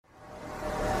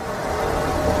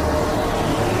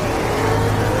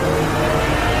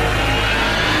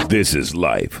This is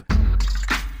life.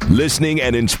 Listening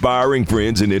and inspiring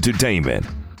friends in entertainment.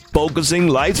 Focusing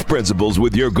life's principles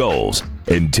with your goals.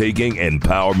 And taking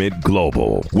empowerment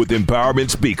global with empowerment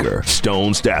speaker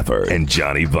Stone Stafford and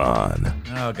Johnny Vaughn.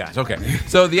 Oh, gosh. Okay.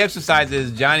 So the exercise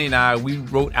is Johnny and I, we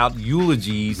wrote out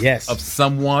eulogies of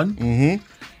someone. Mm-hmm.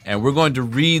 And we're going to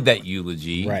read that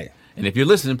eulogy. Right. And if you're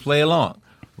listening, play along.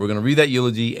 We're going to read that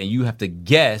eulogy, and you have to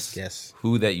guess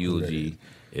who that eulogy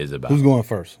is about. Who's going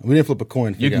first? We didn't flip a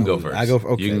coin. You can go first. I go.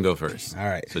 Okay. You can go first. All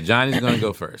right. So Johnny's going to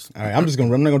go first. All right. I'm not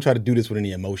going to try to do this with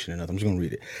any emotion or nothing. I'm just going to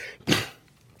read it.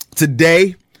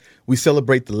 Today, we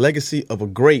celebrate the legacy of a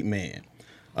great man.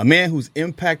 A man whose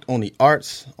impact on the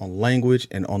arts, on language,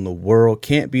 and on the world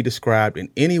can't be described in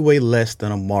any way less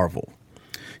than a marvel.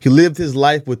 He lived his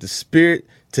life with the spirit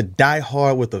to die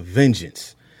hard with a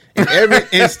vengeance. In every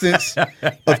instance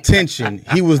of tension,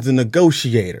 he was the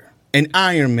negotiator, an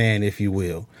Iron Man, if you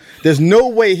will. There's no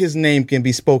way his name can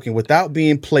be spoken without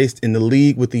being placed in the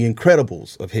league with the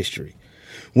Incredibles of history.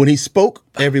 When he spoke,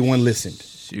 everyone listened.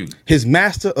 Shoot. His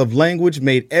master of language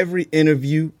made every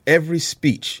interview, every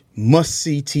speech,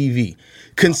 must-see TV,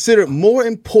 considered more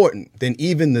important than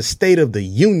even the State of the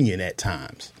Union at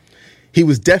times. He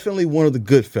was definitely one of the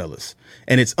good fellas,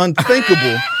 and it's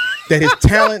unthinkable that his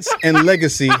talents and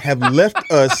legacy have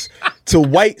left us to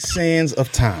white sands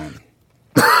of time.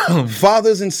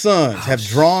 Fathers and sons have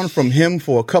drawn from him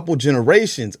for a couple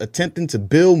generations, attempting to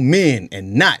build men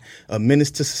and not a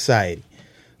menace to society.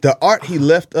 The art he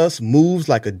left us moves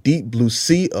like a deep blue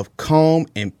sea of calm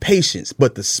and patience,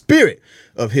 but the spirit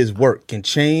of his work can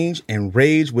change and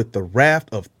rage with the wrath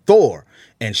of Thor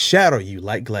and shatter you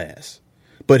like glass.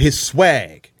 But his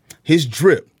swag, his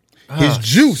drip, his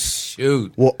juice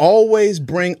will always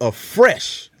bring a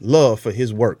fresh love for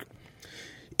his work.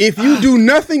 If you do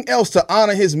nothing else to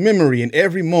honor his memory in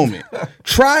every moment,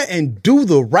 try and do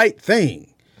the right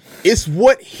thing. It's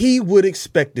what he would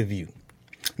expect of you.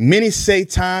 Many say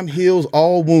time heals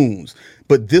all wounds,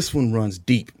 but this one runs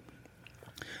deep.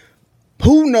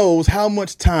 Who knows how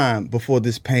much time before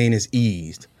this pain is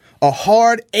eased? A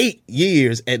hard 8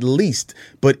 years at least,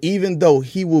 but even though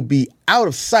he will be out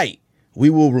of sight, we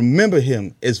will remember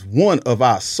him as one of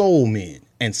our soul men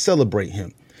and celebrate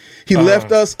him. He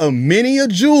left us a many a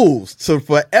jewels to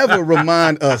forever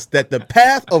remind us that the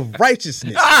path of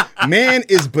righteousness, man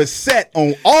is beset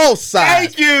on all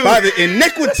sides by the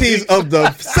iniquities of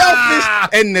the selfish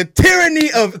and the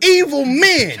tyranny of evil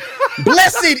men.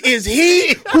 Blessed is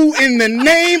he who in the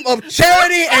name of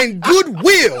charity and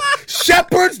goodwill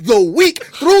shepherds the weak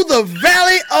through the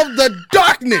valley of the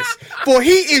darkness, for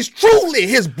he is truly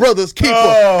his brother's keeper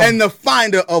and the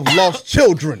finder of lost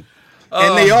children.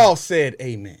 And they all said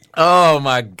amen. Oh,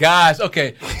 my gosh.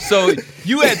 Okay, so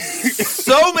you had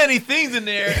so many things in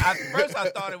there. At first, I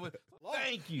thought it was,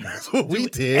 thank you. That's what we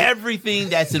did. Everything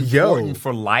that's important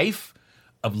for life,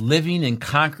 of living and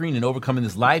conquering and overcoming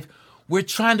this life, we're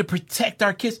trying to protect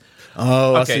our kids.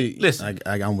 Oh, okay, I see. Listen.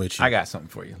 I'm with you. I got something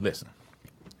for you. Listen.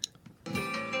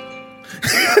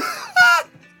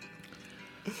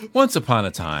 Once upon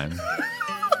a time,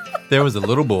 there was a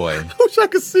little boy. I wish I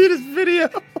could see this video.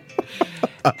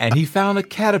 And he found a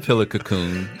caterpillar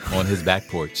cocoon on his back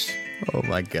porch. Oh,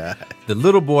 my God. The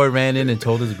little boy ran in and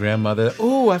told his grandmother,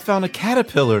 "Oh, I found a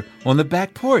caterpillar on the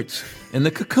back porch in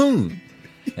the cocoon."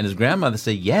 And his grandmother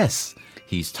said, "Yes,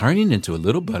 he's turning into a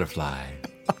little butterfly."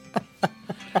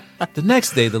 The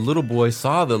next day, the little boy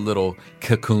saw the little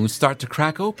cocoon start to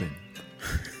crack open.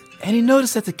 And he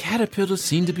noticed that the caterpillar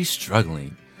seemed to be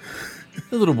struggling.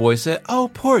 The little boy said,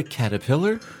 "Oh, poor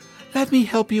caterpillar. Let me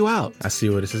help you out." I see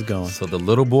where this is going. So the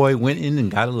little boy went in and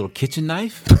got a little kitchen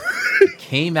knife,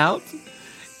 came out,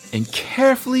 and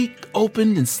carefully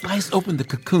opened and sliced open the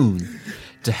cocoon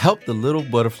to help the little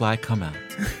butterfly come out.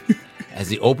 As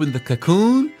he opened the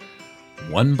cocoon,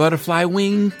 one butterfly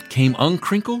wing came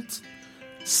uncrinkled,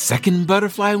 second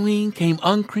butterfly wing came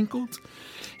uncrinkled,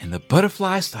 and the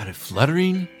butterfly started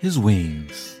fluttering his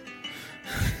wings.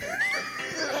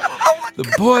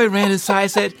 The boy ran inside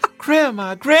and said,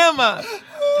 Grandma,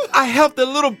 I helped the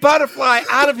little butterfly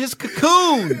out of his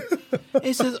cocoon." And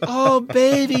he says, "Oh,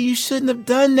 baby, you shouldn't have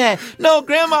done that. No,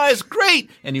 Grandma is great."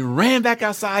 And he ran back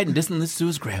outside and didn't listen to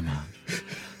his grandma.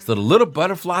 So the little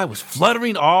butterfly was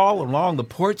fluttering all along the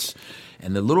porch,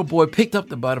 and the little boy picked up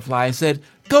the butterfly and said,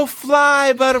 "Go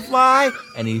fly, butterfly."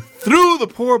 And he threw the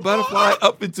poor butterfly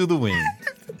up into the wind.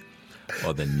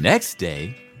 Well, the next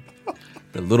day,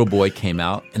 the little boy came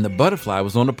out, and the butterfly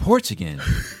was on the porch again.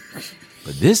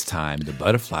 But this time, the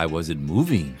butterfly wasn't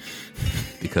moving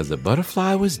because the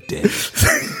butterfly was dead.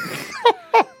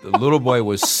 The little boy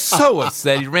was so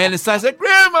upset. He ran inside and said,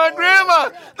 Grandma, Grandma,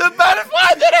 the butterfly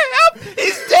didn't help.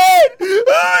 He's dead. Oh,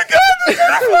 my God, the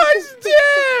butterfly's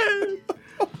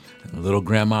dead. And the little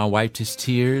grandma wiped his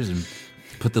tears and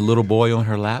put the little boy on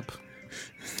her lap.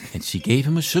 And she gave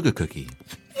him a sugar cookie.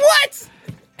 What?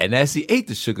 And as he ate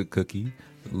the sugar cookie,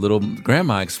 the little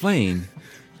grandma explained,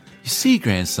 you see,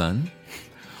 grandson,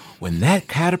 when that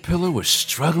caterpillar was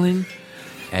struggling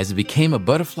as it became a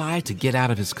butterfly to get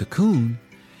out of his cocoon,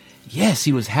 yes,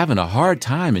 he was having a hard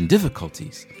time and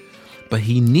difficulties, but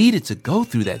he needed to go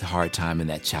through that hard time and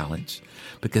that challenge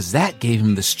because that gave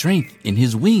him the strength in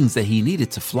his wings that he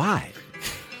needed to fly.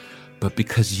 But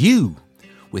because you,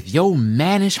 with your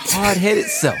mannish, hard-headed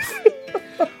self,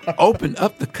 opened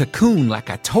up the cocoon like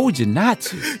I told you not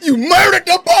to. You murdered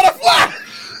the butterfly!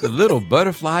 The little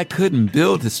butterfly couldn't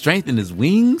build his strength in his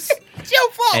wings. It's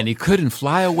your fault. And he couldn't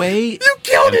fly away. You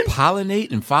killed him.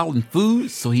 Pollinate and find food,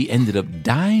 so he ended up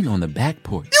dying on the back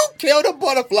porch. You killed a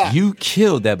butterfly. You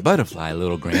killed that butterfly,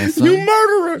 little grandson. You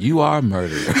murderer. You are a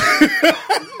murderer.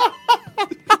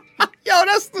 Yo,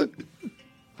 that's the...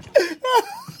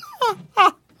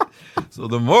 So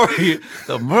the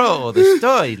moral of the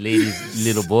story, ladies,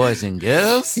 little boys and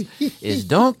girls, is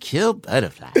don't kill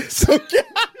butterflies.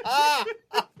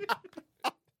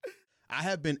 I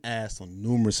have been asked on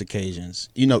numerous occasions,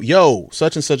 yo,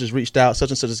 such and such has reached out, such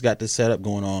and such has got this setup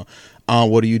going on.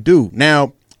 What do you do?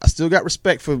 Now, I still got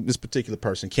respect for this particular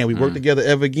person. Can we work together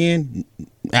ever again?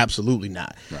 Absolutely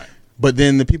not. Right. But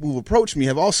then the people who approached me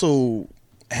have also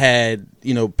had,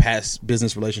 past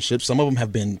business relationships. Some of them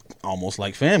have been almost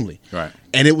like family. Right.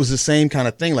 And it was the same kind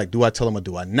of thing. Like, do I tell them or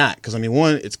do I not? Because,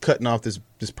 one, it's cutting off this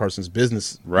person's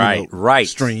business right.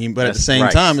 stream. But at the same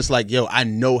time, it's like, yo, I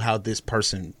know how this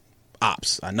person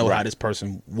ops. I know how this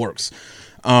person works.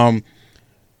 And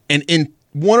in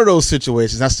one of those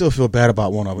situations, I still feel bad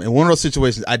about one of them. In one of those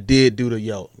situations, I did do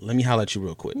let me holler at you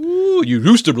real quick. Ooh, you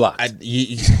rooster blocked.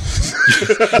 He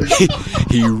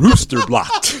rooster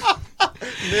blocked.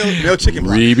 Male chicken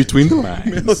block. Read between the lines.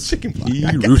 Male chicken block. He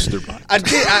rooster blocked. I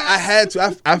did. I had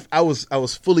to. I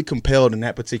was fully compelled in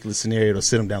that particular scenario to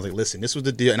sit him down. Like, listen, this was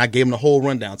the deal, and I gave him the whole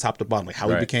rundown, top to bottom, like how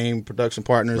we became production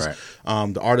partners,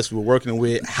 the artists we were working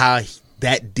with, how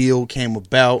that deal came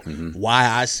about, why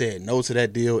I said no to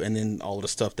that deal, and then all of the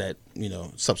stuff that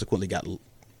subsequently got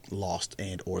lost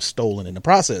and or stolen in the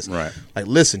process. Right. Like,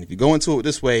 listen, if you go into it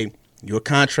this way, your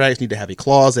contracts need to have a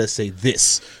clause that say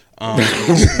this.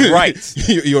 Right.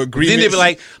 Your agreement. Then they'd be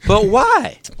like, but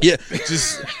why? Yeah,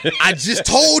 I just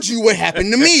told you what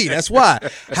happened to me. That's why.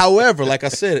 However, like I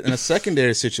said, in a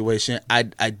secondary situation, I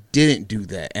didn't do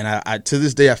that. And I to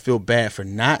this day, I feel bad for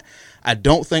not. I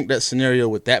don't think that scenario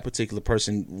with that particular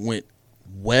person went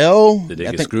well. Did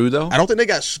they get screwed, though? I don't think they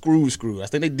got screwed. I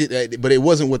think they did, but it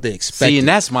wasn't what they expected. See, and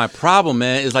that's my problem,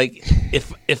 man. Is like,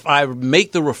 if I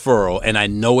make the referral and I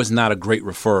know it's not a great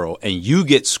referral and you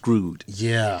get screwed.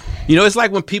 Yeah. It's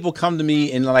like when people come to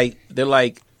me and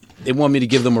they want me to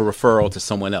give them a referral to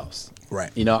someone else.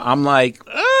 Right. I'm like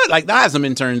I had some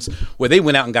interns where they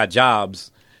went out and got jobs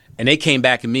and they came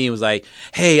back at me and was like,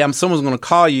 hey, someone's going to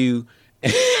call you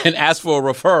and ask for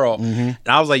a referral. And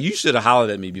I was like, you should have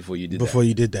hollered at me before you did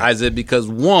that. I said, because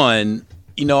one,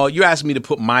 you asked me to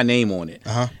put my name on it.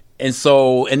 And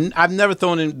so, and I've never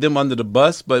thrown them under the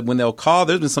bus, but when they'll call,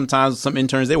 there's been sometimes some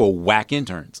interns, they were whack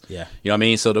interns. Yeah. You know what I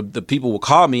mean? So the people will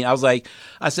call me. I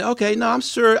said, okay, no, I'm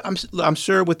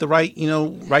sure with the right,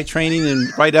 right training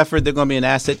and right effort, they're going to be an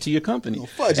asset to your company.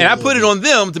 And I put it on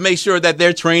them to make sure that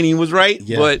their training was right.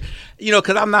 Yeah. But,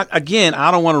 because I'm not, again, I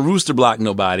don't want to rooster block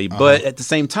nobody. But at the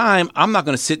same time, I'm not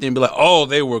going to sit there and be like, oh,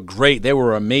 they were great. They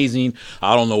were amazing.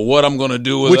 I don't know what I'm going to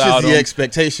do without them. Which is the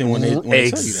expectation when they tell you that.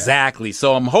 Exactly.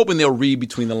 So I'm hoping they'll read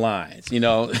between the lines, do you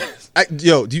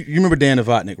remember Dan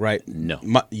Novotny, right? No.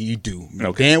 You do.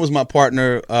 Okay. Dan was my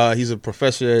partner. He's a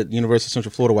professor at University of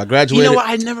Central Florida where I graduated.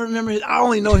 I never remember I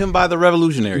only know him by The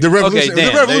Revolutionary. The Revolutionary. Okay,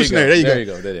 Dan, The Revolutionary. There you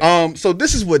go. There you go. So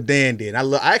this is what Dan did.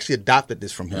 I actually adopted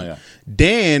this from him. Oh, yeah.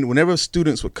 Dan, whenever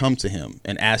students would come to him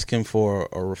and ask him for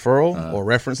a referral or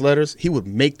reference letters, he would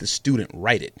make the student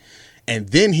write it. And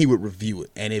then he would review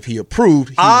it. And if he approved,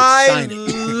 he would sign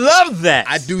it. I love that.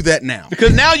 I do that now.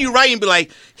 Because now you write and be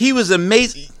like, he was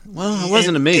amazing. Well, it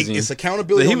wasn't amazing. It's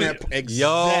accountability on that. Exactly.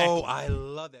 Yo, I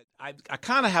love that. I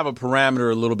kind of have a parameter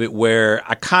a little bit where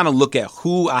I kind of look at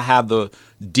who I have the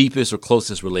deepest or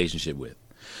closest relationship with.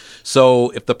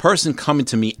 So if the person coming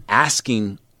to me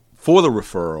asking for the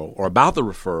referral or about the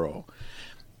referral,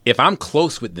 if I'm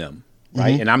close with them,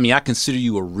 right? And I consider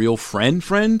you a real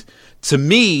friend. To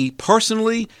me,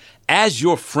 personally, as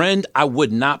your friend, I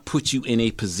would not put you in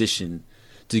a position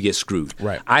to get screwed.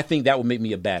 Right. I think that would make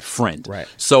me a bad friend. Right.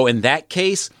 So in that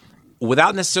case,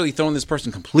 without necessarily throwing this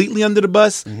person completely under the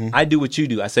bus, I do what you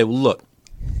do. I say, well, look,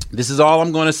 this is all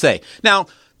I'm going to say. Now,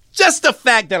 just the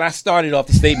fact that I started off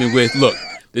the statement with, look,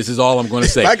 this is all I'm going to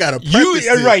say. I gotta preface you,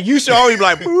 this. right. You should always be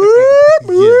like,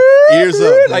 Ears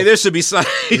up, bro. like there should be some.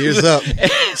 Ears up.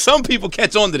 Some people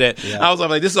catch on to that. Yeah. I was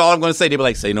like, this is all I'm going to say. They be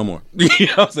like, say no more. You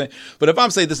know what I'm saying? But if I'm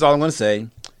saying this is all I'm going to say,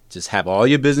 just have all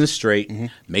your business straight.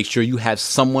 Make sure you have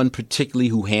someone particularly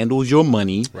who handles your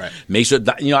money. Right. Make sure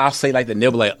that, I'll say like that. And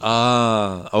they'll be like,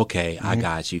 okay, I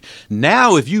got you.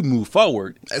 Now, if you move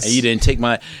forward and you didn't take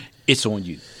it's on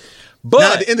you. But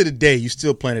Now, at the end of the day, you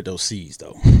still planted those seeds,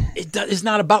 though. it's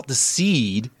not about the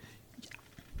seed.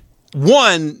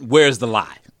 One, where's the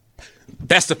lie?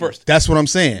 That's the first. That's what I'm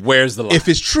saying. Where's the lie? If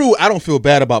it's true, I don't feel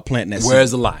bad about planting that seed.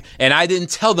 Where's the lie? And I didn't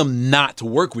tell them not to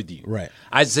work with you. Right.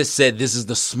 I just said this is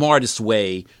the smartest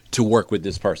way to work with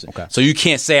this person. Okay. So you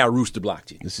can't say I rooster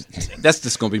blocked you. That's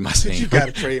just going to be my saying. You got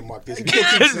to trademark this. If you keep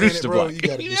saying it, Rooster bro, block. you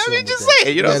got to do I something mean, just with that.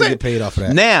 say it. You know what I'm gotta saying? get paid off of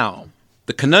that. Now,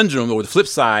 the conundrum or the flip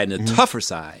side and the tougher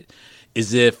side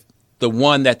is if the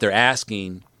one that they're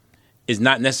asking is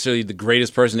not necessarily the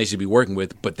greatest person they should be working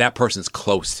with, but that person's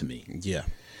close to me. Yeah.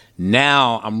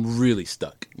 Now I'm really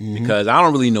stuck because I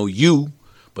don't really know you,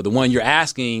 but the one you're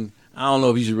asking, I don't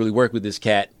know if you should really work with this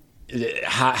cat. Then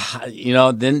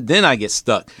I get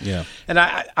stuck. Yeah. And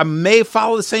I may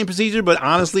follow the same procedure, but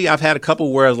honestly, I've had a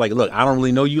couple where I was like, look, I don't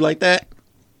really know you like that.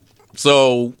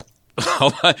 So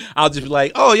I'll just be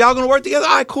like, oh, y'all gonna work together?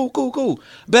 All right, cool.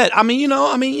 Bet.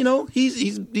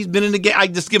 He's been in the game. I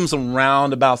just give him some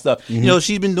roundabout stuff.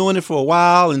 She's been doing it for a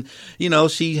while, and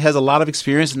she has a lot of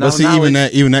experience. And But see, even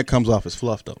that comes off as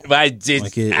fluff, though. But I did,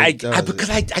 Like because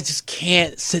I just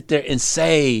can't sit there and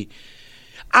say.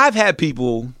 I've had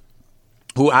people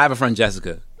who I have a friend,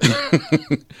 Jessica.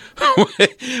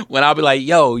 When I'll be like,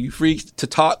 yo, you free to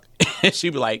talk? And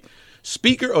she'd be like,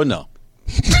 speaker or no?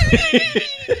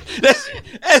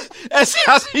 That's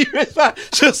how she responds.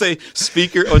 She'll say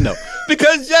speaker or no,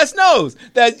 because Jess knows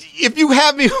that if you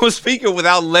have me on speaker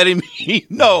without letting me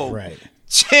know, Right.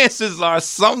 chances are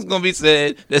something's gonna be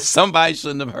said that somebody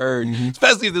shouldn't have heard,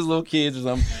 especially if there's little kids or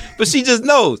something. But she just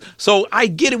knows. So I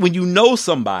get it. When you know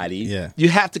somebody, you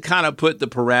have to kind of put the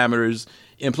parameters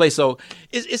in place. So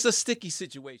it's a sticky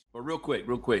situation. But real quick,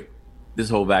 this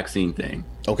whole vaccine thing.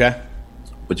 Okay.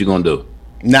 What you gonna do?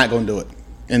 Not going to do it.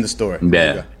 In the story.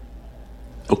 Yeah.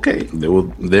 Okay.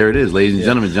 There it is, ladies and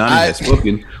gentlemen. Johnny has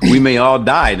spoken. We may all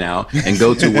die now and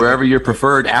go to wherever your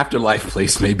preferred afterlife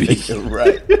place may be.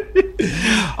 Right.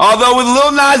 Although with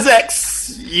Lil Nas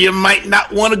X, you might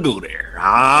not want to go there.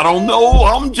 I don't know.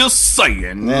 I'm just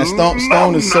saying. Man,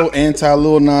 Stone is so anti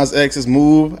Lil Nas X's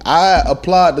move. I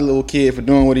applaud the little kid for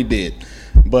doing what he did.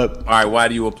 But all right, why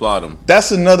do you applaud him?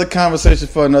 That's another conversation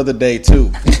for another day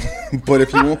too. But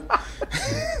if you want,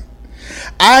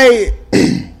 we're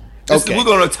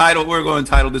going to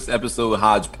title this episode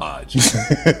Hodgepodge.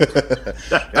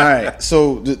 All right.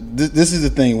 So this is the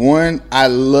thing. One, I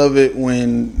love it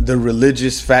when the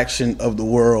religious faction of the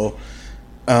world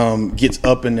gets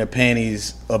up in their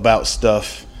panties about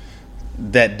stuff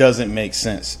that doesn't make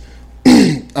sense.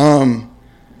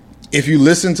 If you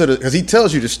listen to because he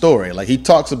tells you the story, like he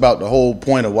talks about the whole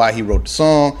point of why he wrote the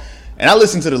song. And I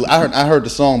listened to I heard the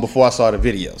song before I saw the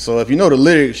video. So if you know the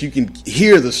lyrics, you can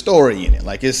hear the story in it.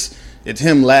 Like it's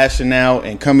him lashing out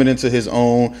and coming into his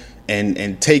own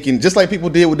and taking, just like people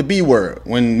did with the B Word.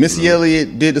 When Missy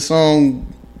Elliott did the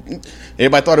song,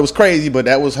 everybody thought it was crazy, but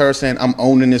that was her saying, I'm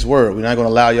owning this word. We're not going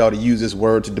to allow y'all to use this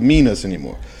word to demean us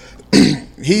anymore.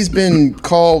 He's been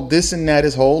called this and that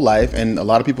his whole life, and a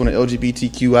lot of people in the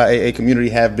LGBTQIA community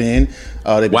have been.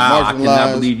 They've been marginalized. I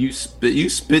cannot believe you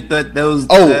spit that. Those.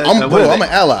 Oh, I'm an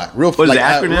ally. Real. What is the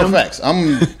acronym? Real facts.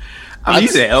 You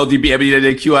said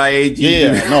LGBTQIA.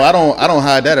 Yeah, no, I don't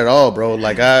hide that at all, bro.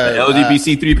 Like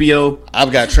LGBTC3PO.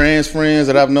 I've got trans friends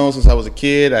that I've known since I was a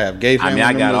kid. I have gay family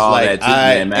members. I got all that too,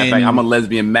 man. Matter of fact, I'm a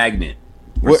lesbian magnet.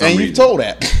 Well, and you told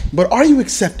that, but are you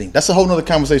accepting? That's a whole nother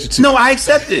conversation too. No, I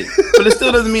accept it, but it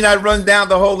still doesn't mean I run down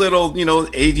the whole little,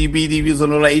 LGBT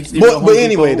and all that. But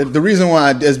anyway, the reason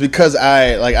why is because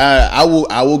I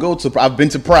will go to. I've been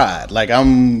to Pride. Like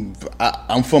I'm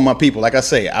for my people. Like I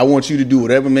say, I want you to do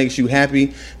whatever makes you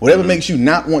happy, whatever makes you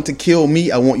not want to kill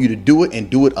me. I want you to do it and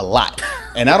do it a lot,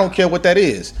 and I don't care what that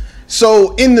is.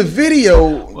 So in the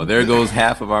video, well, there goes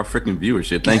half of our freaking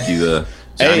viewership. Thank you.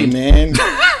 Johnny. Hey man,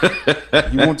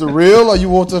 you want the real or you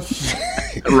want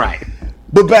the right?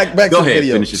 But back to the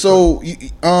video. So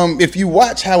if you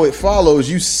watch how it follows,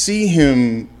 you see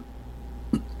him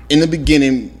in the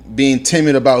beginning being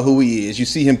timid about who he is. You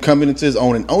see him coming into his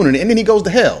own and owning it, and then he goes to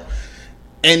hell.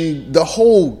 And the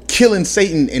whole killing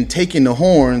Satan and taking the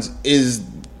horns is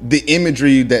the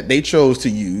imagery that they chose to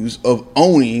use of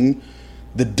owning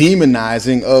the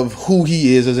demonizing of who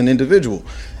he is as an individual.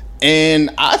 And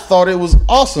I thought it was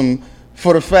awesome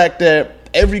for the fact that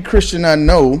every Christian I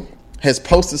know has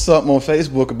posted something on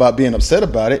Facebook about being upset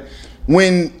about it,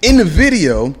 when in the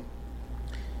video,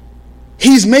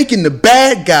 he's making the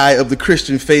bad guy of the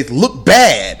Christian faith look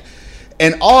bad.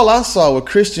 And all I saw were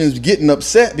Christians getting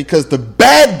upset because the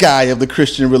bad guy of the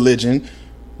Christian religion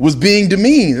was being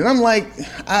demeaned. And I'm like,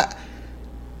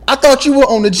 I thought you were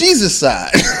on the Jesus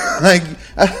side. Like,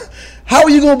 how are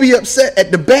you going to be upset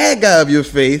at the bad guy of your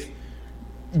faith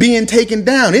being taken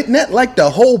down? Isn't that like the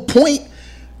whole point?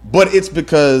 But it's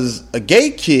because a gay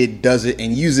kid does it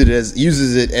and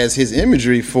uses it as his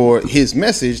imagery for his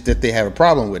message that they have a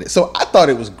problem with it. So I thought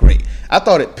it was great. I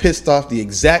thought it pissed off the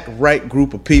exact right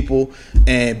group of people,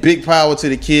 and big power to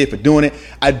the kid for doing it.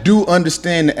 I do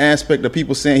understand the aspect of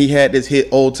people saying he had this hit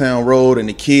Old Town Road and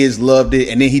the kids loved it,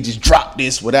 and then he just dropped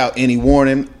this without any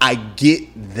warning. I get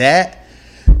that.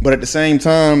 But at the same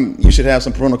time, you should have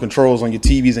some parental controls on your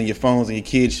TVs and your phones, and your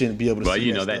kids shouldn't be able to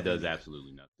see that that does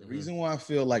absolutely nothing. The reason why I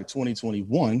feel like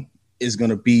 2021 is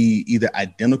going to be either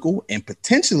identical and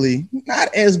potentially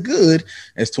not as good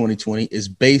as 2020 is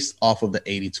based off of the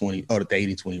 80-20 or the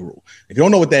 80-20 rule. If you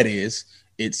don't know what that is,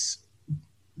 it's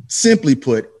simply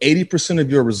put, 80% of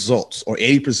your results or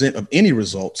 80% of any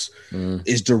results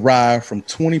is derived from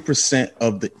 20%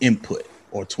 of the input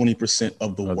or 20%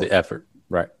 of the work. The effort.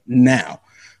 Right. Now,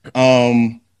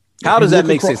 how does that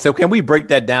make sense? So can we break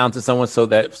that down to someone so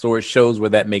it shows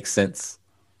where that makes sense?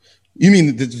 You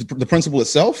mean the principle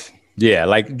itself? Yeah,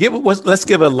 like let's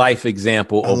give a life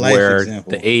example of where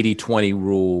the 80-20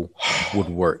 rule would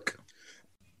work.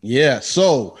 Yeah.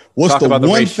 So what's the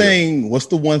one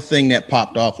thing that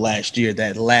popped off last year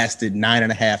that lasted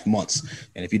 9.5 months?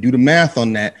 And if you do the math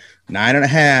on that,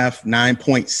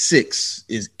 9.6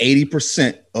 is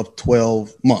 80% of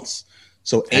 12 months.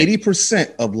 So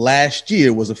 80% of last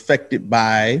year was affected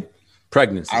by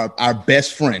pregnancy. Our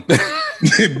best friend.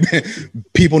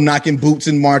 People knocking boots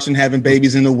in March and having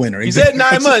babies in the winter. You said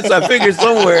 9 months. I figured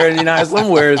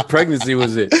somewhere pregnancy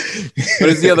was it. But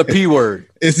it's the other P word.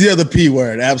 It's the other P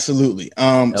word. Absolutely.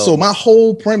 So my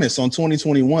whole premise on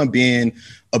 2021 being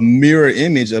a mirror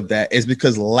image of that is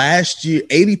because last year,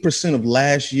 80% of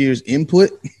last year's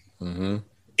input,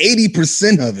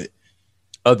 80% of it.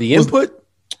 Of the input?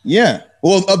 Yeah.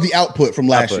 Well, of the output from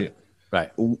last year. Right.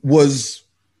 Was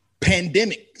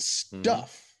pandemic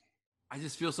stuff. I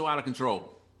just feel so out of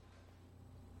control,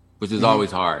 which is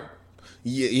always hard.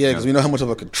 Yeah, because we know how much of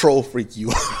a control freak you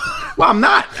are. Well, I'm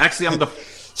not. Actually, I'm the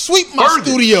sweep my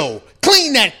studio,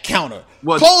 clean that counter,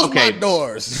 close my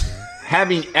doors.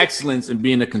 Having excellence and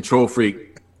being a control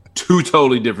freak, two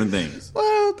totally different things.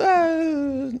 Well,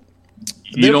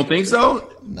 you don't think so?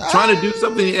 Trying to do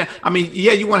something. I mean,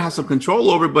 yeah, you want to have some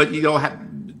control over it, but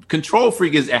control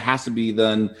freak it has to be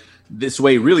done this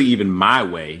way, really even my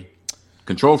way.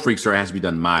 Control freak, sir, has to be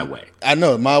done my way. I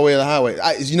know, my way or the highway.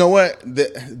 You know what?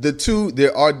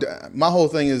 My whole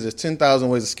thing is there's 10,000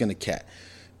 ways to skin a cat.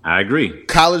 I agree.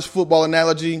 College football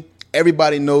analogy,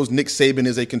 everybody knows Nick Saban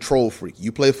is a control freak.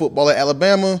 You play football at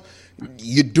Alabama,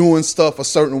 you're doing stuff a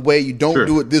certain way. You don't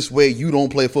do it this way, you don't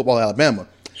play football at Alabama.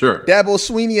 Sure. Dabo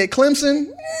Swinney at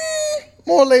Clemson,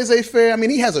 more laissez-faire. I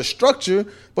mean, he has a structure,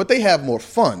 but they have more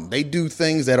fun. They do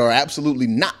things that are absolutely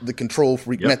not the control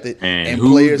freak method. And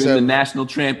who's been the national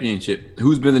championship?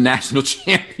 Who's been the national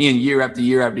champion year after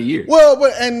year after year? Well,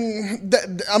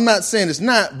 I'm not saying it's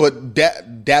not, but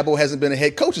Dabo hasn't been a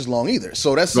head coach as long either.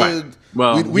 So that's right.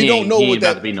 We don't know what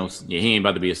that. He ain't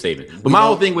about to be a Saban. But my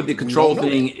whole thing with the control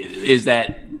thing is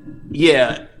that,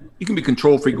 yeah, you can be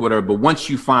control freak or whatever, but once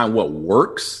you find what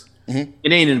works.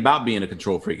 It ain't about being a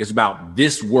control freak. It's about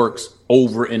this works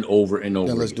over and over and over.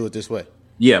 Then let's do it this way.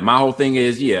 Yeah, my whole thing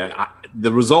is,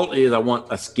 the result is I want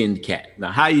a skinned cat.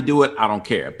 Now, how you do it, I don't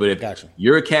care. But if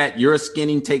you're a cat, your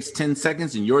skinning takes 10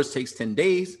 seconds and yours takes 10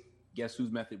 days, guess whose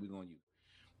method we're going to use?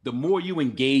 The more you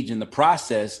engage in the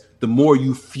process, the more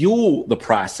you fuel the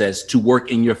process to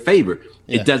work in your favor.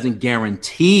 Yeah. It doesn't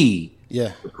guarantee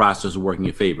the process will work in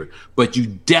your favor, but you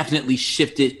definitely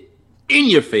shift it in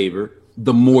your favor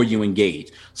the more you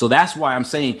engage. So that's why I'm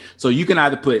saying, so you can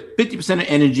either put 50% of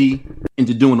energy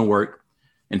into doing the work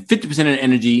and 50% of the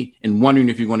energy in wondering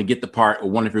if you're going to get the part or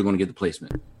wondering if you're going to get the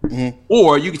placement.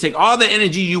 Or you can take all the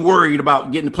energy you worried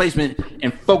about getting the placement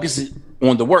and focus it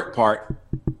on the work part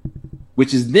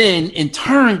which is then in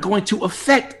turn going to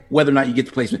affect whether or not you get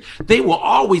the placement. They will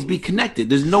always be connected.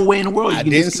 There's no way in the world. I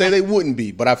didn't say they wouldn't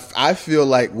be, but I feel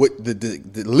like what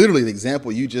literally the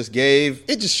example you just gave,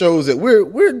 it just shows that we're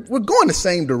going the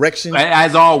same direction.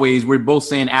 As always, we're both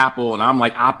saying Apple, and I'm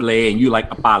like Apple, and you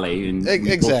like Apple, and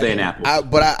exactly. Both saying Apple.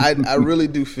 I really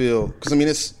do feel, because I mean,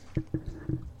 it's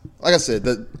like I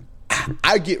said,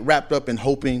 I get wrapped up in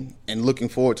hoping and looking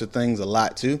forward to things a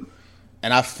lot too.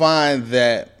 And I find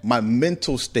that my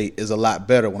mental state is a lot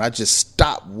better when I just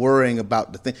stop worrying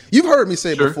about the thing. You've heard me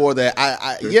say before that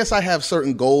yes, I have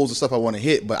certain goals and stuff I want to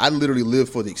hit, but I literally live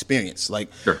for the experience. Like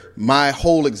my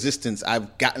whole existence,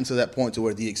 I've gotten to that point to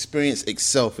where the experience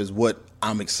itself is what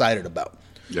I'm excited about.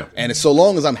 Yeah. And so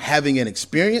long as I'm having an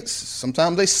experience,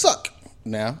 sometimes they suck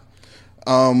now.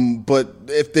 But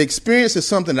if the experience is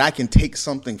something that I can take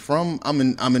something from,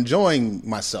 I'm enjoying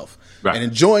myself. Right. And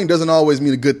enjoying doesn't always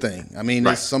mean a good thing. I mean,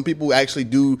 some people actually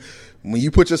do. When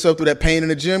you put yourself through that pain in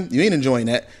the gym, you ain't enjoying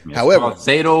that. It's However,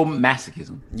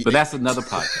 sadomasochism. But that's another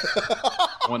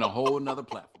podcast on a whole nother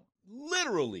platform.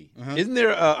 Literally. Isn't there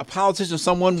a politician or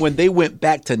someone when they went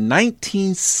back to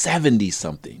 1970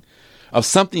 something of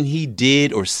something he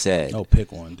did or said? Oh,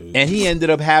 pick one, dude. And he ended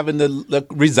up having to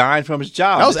resign from his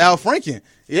job. That was Al Franken.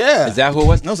 Yeah. Is that who it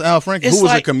was? That was Al Franken, who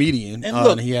was a comedian. And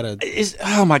look, and he had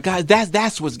oh my God,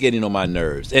 that's what's getting on my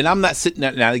nerves. And I'm not sitting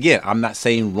there, now again, I'm not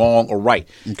saying wrong or right.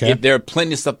 Okay. If there are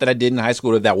plenty of stuff that I did in high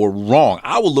school that were wrong,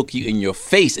 I will look you in your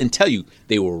face and tell you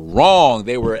they were wrong.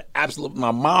 They were absolute.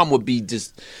 My mom would be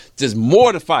just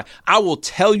mortified. I will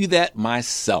tell you that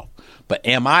myself. But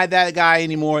am I that guy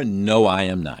anymore? No, I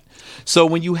am not. So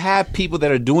when you have people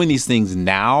that are doing these things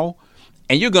now,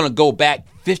 and you're going to go back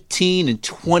 15 and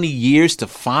 20 years to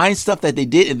find stuff that they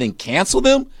did and then cancel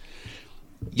them,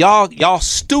 y'all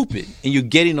stupid, and you're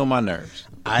getting on my nerves.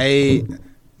 I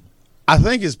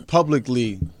think it's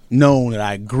publicly known that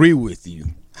I agree with you.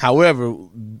 However,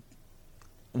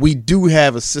 we do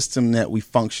have a system that we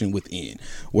function within,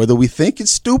 whether we think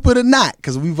it's stupid or not,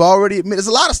 because we've already admitted there's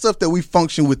a lot of stuff that we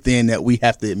function within that we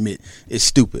have to admit is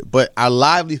stupid. But our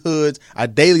livelihoods, our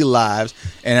daily lives,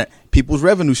 and people's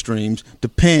revenue streams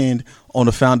depend on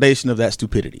the foundation of that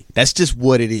stupidity. That's just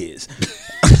what it is.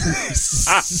 It's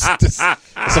a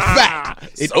fact.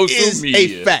 It is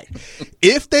a fact.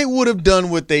 If they would have done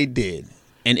what they did,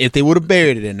 and if they would have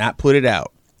buried it and not put it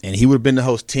out, and he would have been the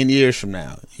host 10 years from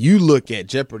now, you look at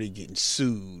Jeopardy getting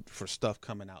sued for stuff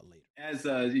coming out later.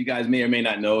 As you guys may or may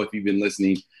not know, if you've been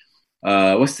listening,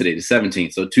 what's today? The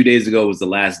 17th. So 2 days ago was the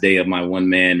last day of my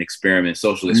one-man experiment,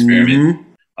 social experiment,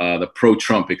 the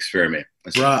pro-Trump experiment.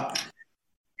 Right.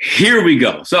 Here we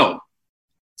go. So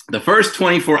the first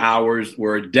 24 hours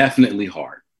were definitely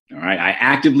hard. All right. I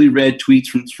actively read tweets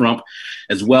from Trump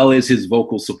as well as his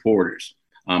vocal supporters.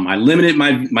 I limited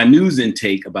my news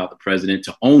intake about the president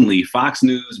to only Fox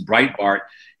News, Breitbart,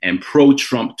 and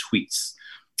pro-Trump tweets.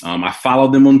 I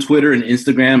followed them on Twitter and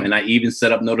Instagram, and I even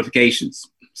set up notifications.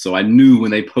 So I knew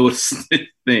when they posted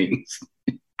things,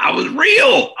 I was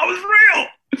real.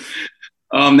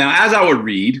 Now, as I would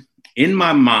read, in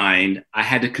my mind, I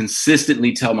had to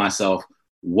consistently tell myself,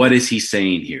 what is he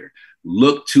saying here?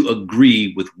 Look to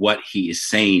agree with what he is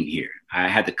saying here. I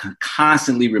had to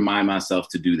constantly remind myself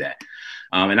to do that.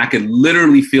 And I could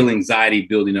literally feel anxiety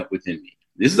building up within me.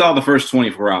 This is all the first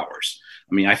 24 hours.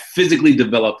 I mean, I physically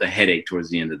developed a headache towards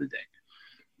the end of the day.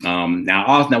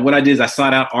 Now, what I did is I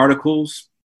sought out articles,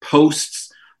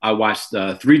 posts. I watched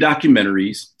 3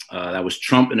 documentaries. That was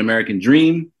Trump, An American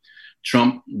Dream,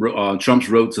 Trump's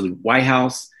Road to the White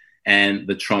House, and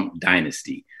The Trump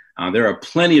Dynasty. There are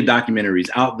plenty of documentaries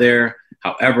out there.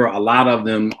 However, a lot of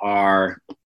them are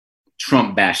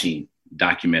Trump bashing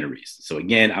documentaries. So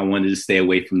again, I wanted to stay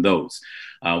away from those.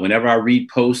 Whenever I read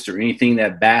posts or anything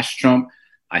that bashed Trump,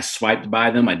 I swiped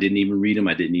by them. I didn't even read them.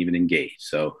 I didn't even engage.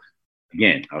 So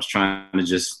again, I was trying to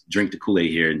just drink the Kool-Aid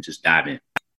here and just dive in.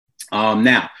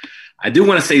 Now, I do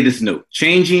want to say this note.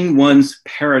 Changing one's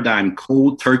paradigm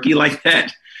cold turkey like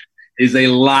that is a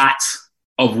lot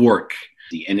of work.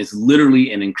 And it's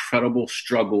literally an incredible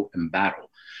struggle and battle.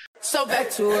 So back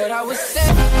to what I was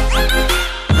saying.